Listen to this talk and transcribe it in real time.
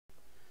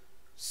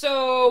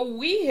So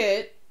we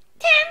hit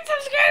 10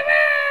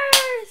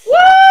 subscribers!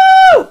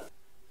 Woo!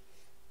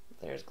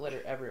 There's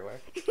glitter everywhere.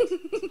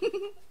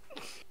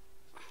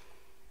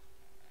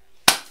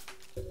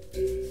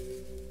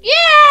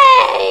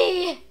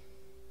 Yay!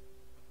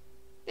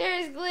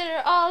 There's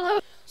glitter all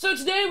over. So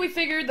today we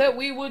figured that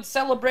we would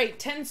celebrate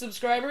 10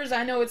 subscribers.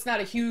 I know it's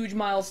not a huge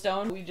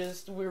milestone.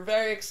 We're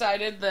very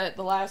excited that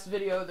the last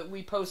video that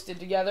we posted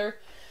together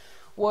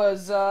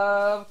was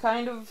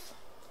kind of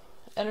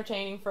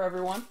entertaining for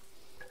everyone.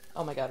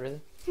 Oh my god, really?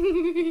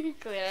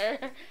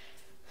 Glitter.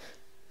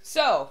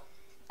 So,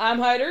 I'm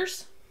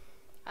Hiders.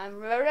 I'm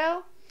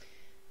Roto.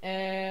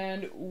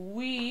 And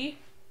we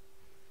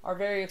are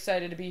very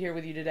excited to be here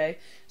with you today.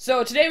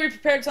 So today we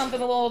prepared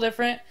something a little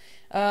different.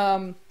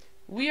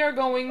 We are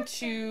going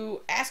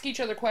to ask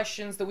each other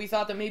questions that we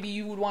thought that maybe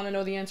you would want to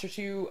know the answer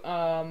to.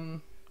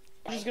 We're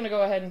just going to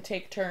go ahead and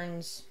take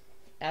turns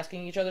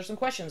asking each other some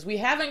questions. We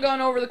haven't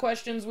gone over the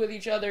questions with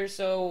each other,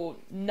 so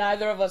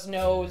neither of us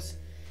knows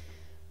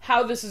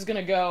how this is going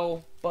to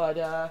go. But,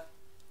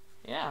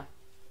 yeah.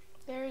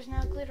 There is no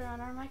glitter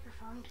on our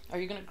microphone. Are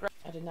you going to...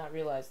 I did not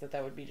realize that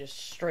that would be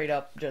just straight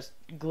up just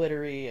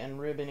glittery and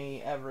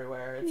ribbony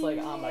everywhere. It's like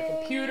on my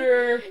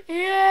computer.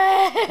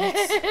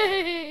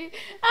 Yay!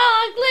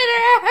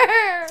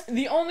 Oh, glitter!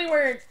 The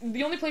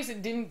only place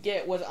it didn't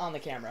get was on the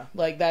camera.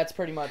 Like, that's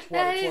pretty much what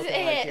That it's is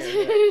looking like it.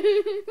 here.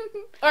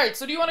 Alright,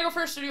 so do you want to go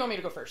first or do you want me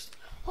to go first?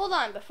 Hold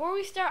on, before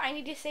we start, I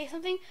need to say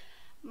something.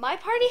 My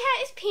party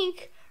hat is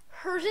pink,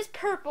 hers is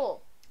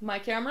purple. My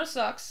camera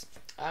sucks.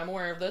 I'm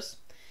aware of this.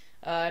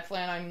 I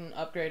plan on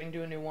upgrading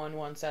to a new one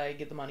once I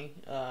get the money.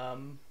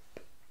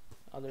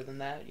 Other than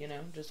that, you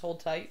know, just hold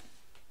tight.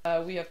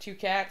 We have 2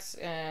 cats,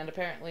 and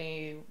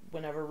apparently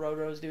whenever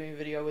Roto's doing a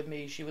video with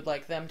me, she would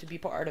like them to be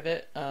part of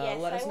it. Yes,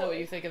 let us I know what would.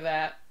 you think of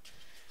that.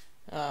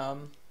 Let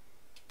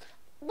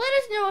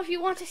us know if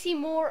you want to see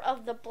more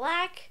of the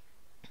black,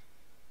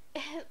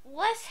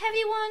 less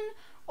heavy one,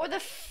 or the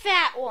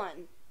fat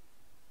one.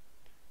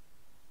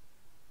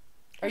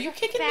 Are you There's a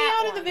kicking me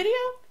fat out of the one.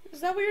 video? Is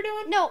that what you're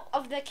doing? No,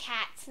 of the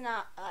cats,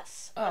 not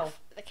us. Oh. Of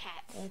the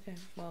cats. Okay,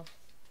 well.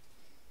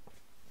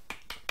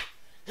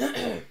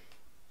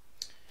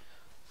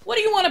 What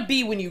do you want to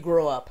be when you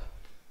grow up?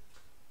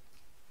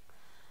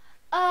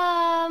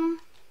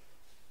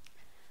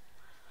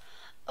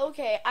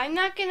 Okay, I'm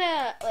not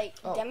gonna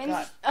Oh,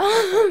 demonstrate.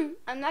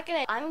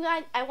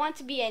 I want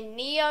to be a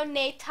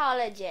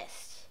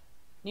neonatologist.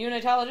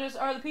 Neonatologists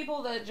are the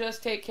people that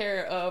just take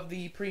care of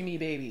the preemie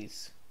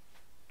babies.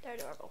 They're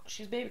adorable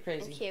She's baby and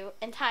crazy. cute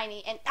and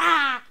tiny and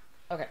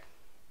Okay.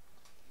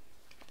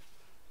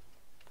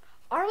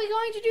 Are we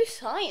going to do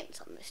science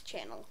on this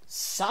channel?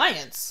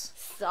 Science?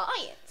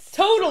 Science.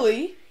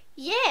 Totally!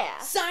 Yeah.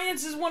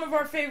 Science is one of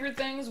our favorite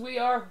things. We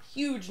are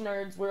huge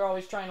nerds. We're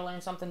always trying to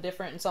learn something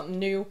different and something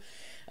new.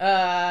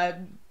 My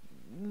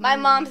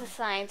mom's a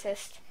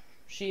scientist.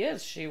 She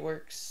is. She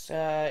works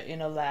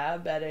in a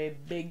lab at a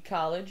big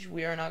college.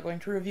 We are not going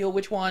to reveal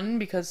which one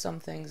because some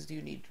things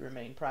do need to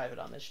remain private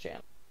on this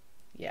channel.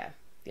 Yeah,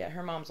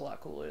 her mom's a lot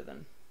cooler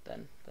than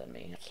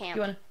me.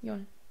 Camp.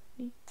 You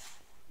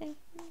wanna?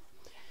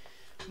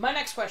 My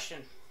next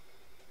question.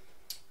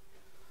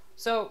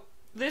 So,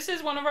 this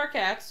is one of our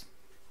cats.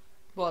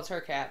 Well, it's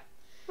her cat.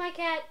 My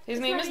cat. His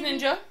name is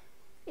Ninja.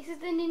 Is it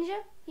the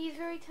ninja? He's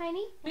very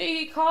tiny.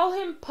 We call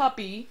him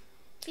Puppy.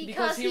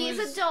 Because he is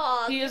a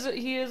dog. He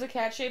is a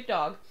cat-shaped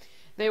dog.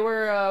 They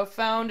were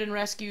found and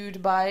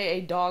rescued by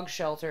a dog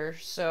shelter,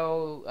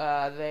 so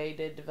they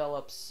did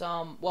develop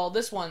some... Well,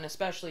 this one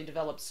especially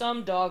developed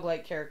some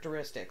dog-like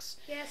characteristics.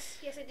 Yes,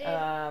 it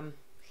did.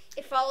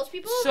 It follows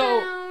people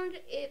around.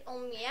 It'll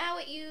meow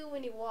at you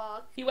when you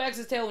walk. He wags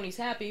his tail when he's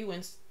happy,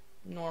 when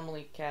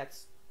normally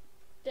cats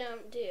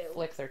Don't do.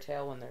 flick their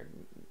tail when they're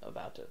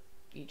about to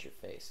eat your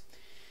face.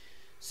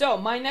 So,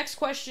 my next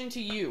question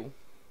to you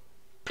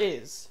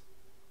is...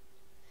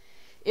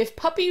 If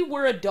Puppy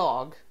were a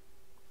dog...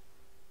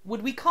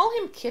 would we call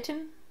him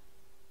Kitten?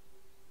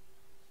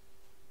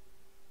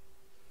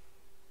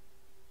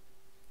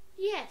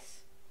 Yes.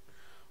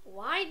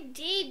 Why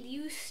did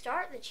you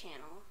start the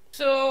channel?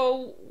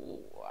 So,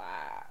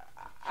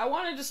 I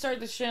wanted to start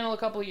this channel a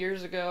couple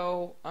years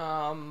ago,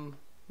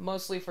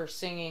 mostly for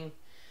singing.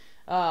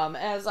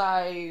 As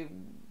I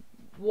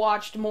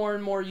watched more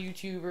and more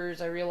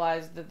YouTubers, I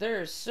realized that there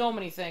are so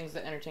many things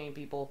that entertain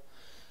people.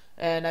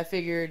 And I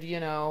figured, you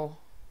know...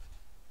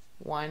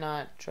 why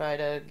not try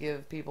to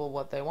give people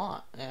what they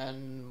want?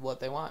 And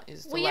what they want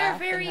is to We laugh are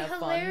very and have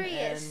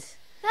hilarious.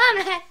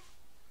 fun. And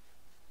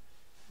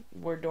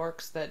we're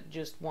dorks that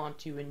just want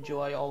to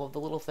enjoy all of the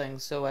little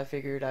things, so I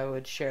figured I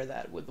would share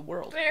that with the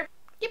world.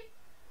 Yep.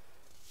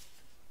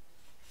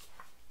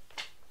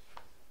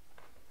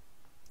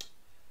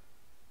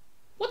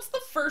 What's the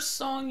first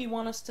song you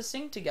want us to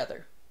sing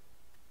together?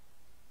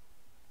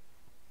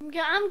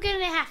 I'm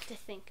gonna have to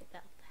think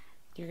about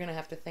that. You're gonna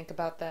have to think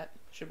about that.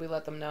 Should we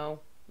let them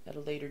know at a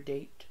later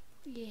date?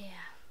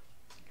 Yeah.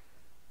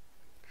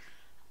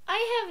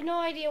 I have no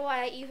idea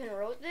why I even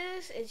wrote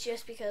this. It's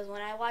just because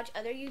when I watch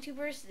other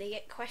YouTubers, they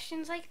get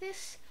questions like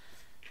this.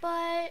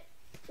 But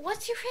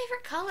What's your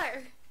favorite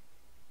color?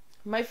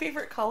 My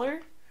favorite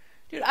color?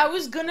 Dude, I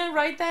was gonna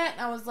write that,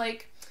 and I was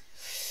like,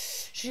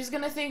 she's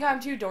gonna think I'm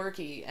too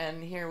dorky,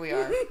 and here we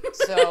are.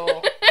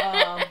 So,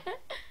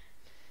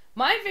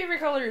 my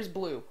favorite color is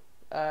blue.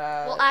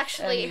 Well,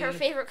 actually, her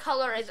favorite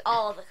color is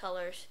all of the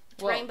colors.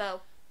 It's rainbow.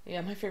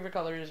 Yeah, my favorite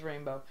color is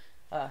rainbow,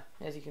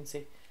 as you can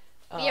see.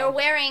 You're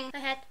wearing a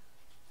hat.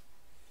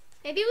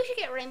 Maybe we should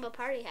get rainbow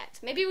party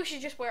hats. Maybe we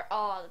should just wear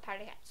all the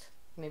party hats.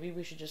 Maybe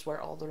we should just wear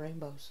all the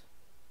rainbows.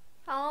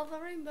 All the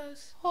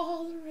rainbows.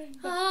 All the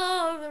rainbows.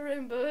 All the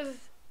rainbows.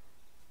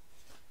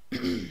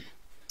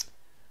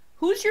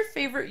 Who's your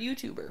favorite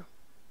YouTuber?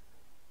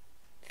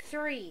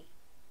 3.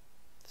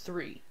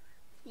 3.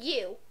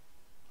 You.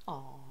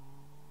 Aww.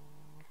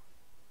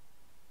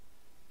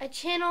 A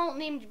channel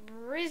named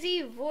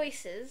Brizzy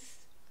Voices.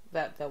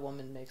 That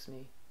woman makes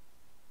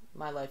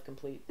my life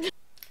complete.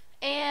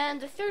 And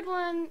the third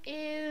one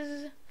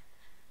is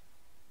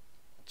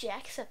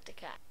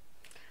Jacksepticeye.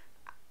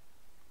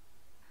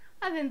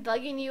 I've been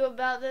bugging you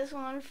about this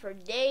one for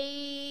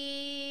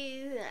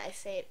days, and I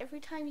say it every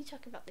time you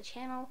talk about the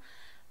channel.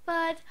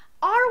 But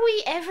are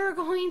we ever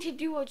going to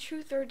do a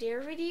truth or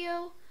dare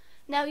video?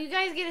 Now you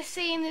guys get a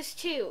say in this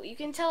too. You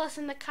can tell us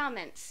in the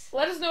comments.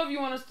 Let us know if you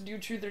want us to do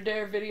truth or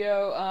dare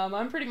video.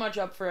 I'm pretty much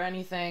up for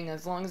anything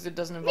as long as it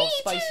doesn't involve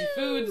spicy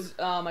foods.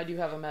 I do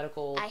have a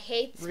medical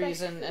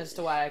reason as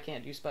to why I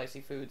can't do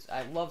spicy foods.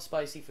 I love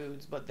spicy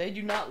foods, but they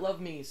do not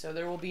love me, so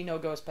there will be no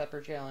ghost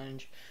pepper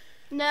challenge.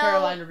 No.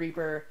 Carolina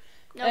Reaper.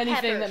 No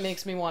anything peppers. that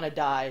makes me want to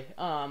die.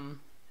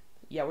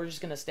 Yeah, we're just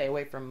gonna stay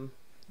away from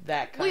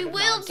that kind of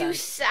nonsense. We will do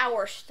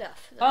sour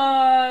stuff,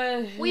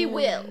 though. We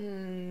will.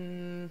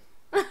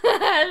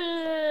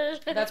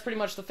 That's pretty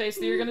much the face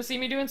that you're gonna see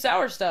me doing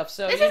sour stuff,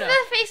 so this you is know.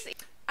 the face.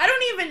 I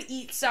don't even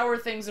eat sour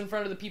things in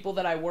front of the people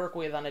that I work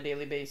with on a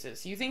daily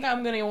basis. You think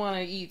I'm gonna want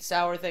to eat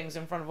sour things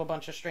in front of a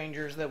bunch of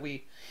strangers that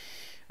we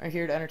are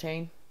here to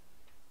entertain?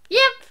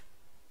 Yep.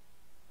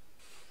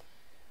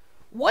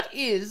 What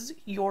is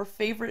your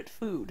favorite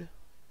food?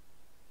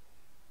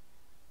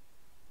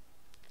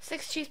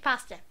 6 cheese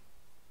pasta.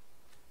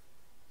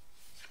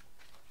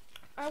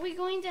 Are we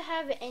going to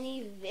have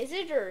any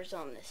visitors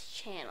on this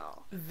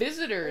channel?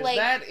 Visitors? Like,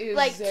 that is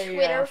like a,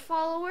 Twitter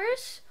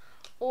followers,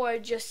 or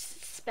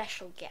just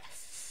special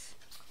guests?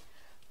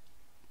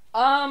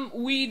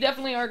 We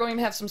definitely are going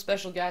to have some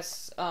special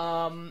guests.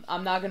 I'm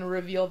not going to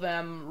reveal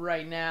them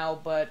right now,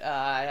 but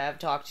I have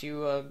talked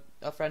to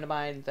a friend of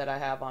mine that I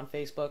have on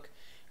Facebook.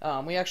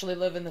 We actually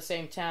live in the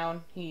same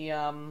town. He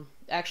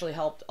actually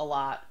helped a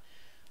lot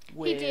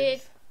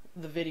with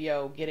the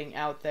video getting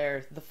out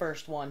there, the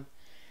first one.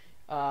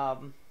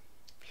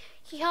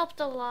 He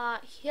helped a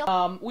lot.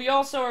 We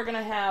also are going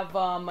to have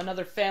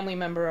another family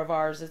member of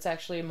ours. It's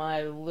actually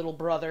my little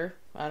brother.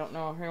 I don't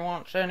know if he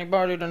wants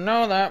anybody to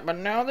know that, but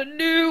now they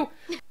do.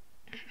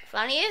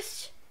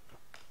 Funniest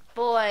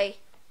boy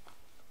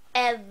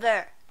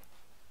ever.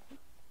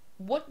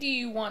 What do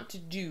you want to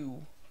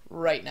do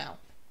right now?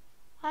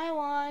 I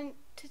want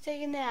to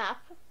take a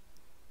nap.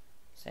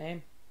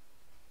 Same.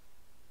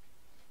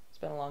 It's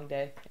been a long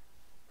day.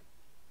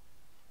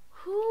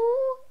 Who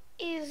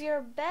is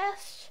your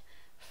best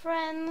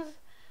friend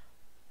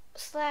 /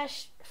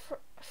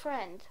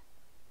 friend?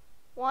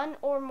 One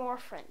or more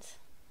friends.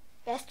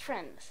 Best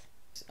friends.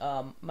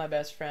 My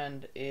best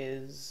friend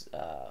is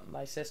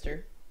my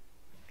sister,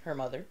 her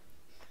mother,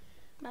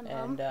 My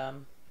mom.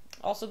 and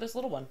also this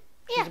little one.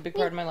 Yeah, She's a big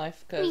part of my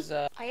life because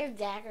I have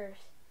daggers.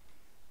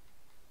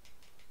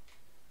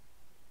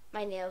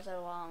 My nails are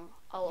long.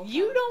 All over.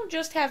 you don't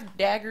just have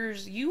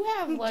daggers. You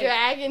have like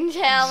dragon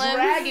talons.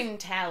 dragon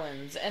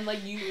talons, and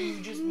like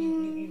you just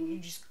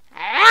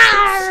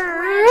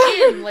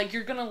scratch in like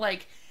you're gonna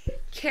like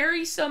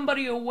carry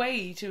somebody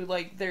away to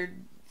like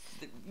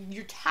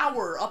your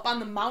tower up on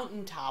the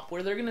mountaintop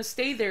where they're gonna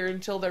stay there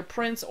until their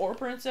prince or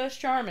Princess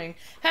Charming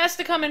has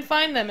to come and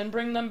find them and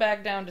bring them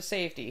back down to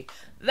safety.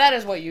 That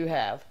is what you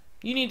have.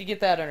 You need to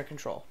get that under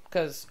control,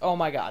 because oh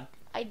my god.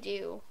 I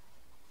do.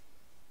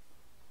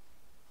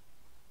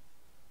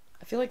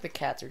 I feel like the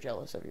cats are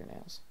jealous of your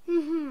nails.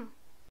 Mm-hmm.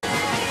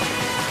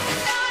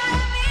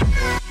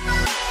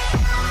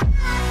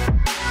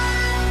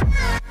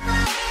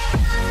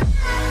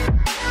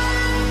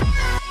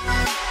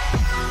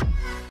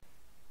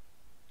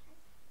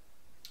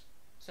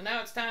 So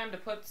now it's time to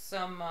put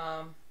some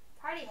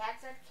Party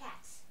hats are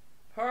cats.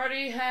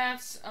 party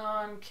hats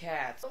on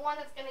cats. The one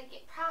that's gonna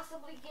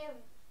possibly give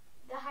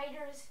the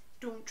hiders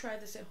Don't try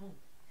this at home.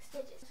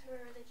 stitches for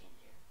the ginger.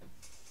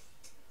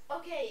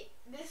 Okay,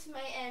 this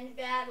may end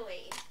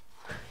badly.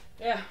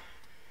 Yeah.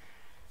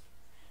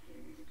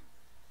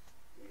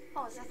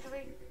 Oh, it's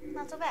actually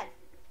not so bad.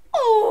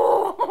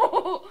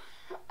 Oh,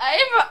 I'm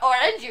an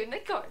orange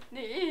unicorn.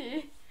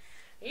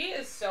 He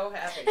is so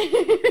happy.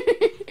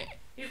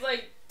 He's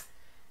like,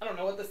 I don't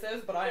know what this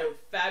is, but I am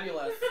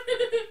fabulous.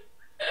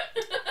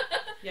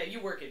 Yeah,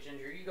 you work it,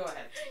 Ginger. You go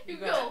ahead. You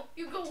go. go.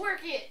 You go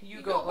work it.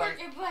 You go, work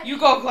Glenn. it, buddy. You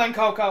go, Glen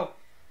Coco.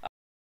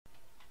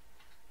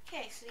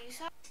 Okay, so you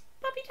saw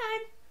puppy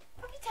time.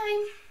 Puppy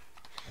time.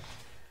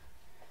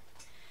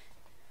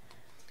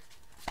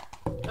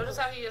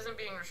 Notice how he isn't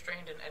being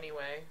restrained in any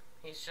way.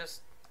 He's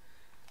just...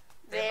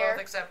 They There. both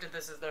accepted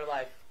this as their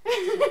life.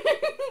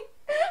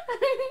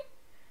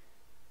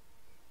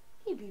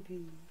 Hey,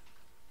 baby.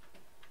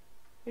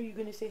 Are you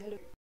gonna say hello?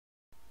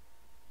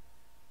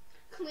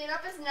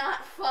 Cleanup is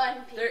not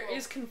fun, people. There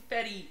is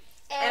confetti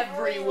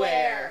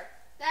everywhere.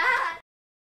 That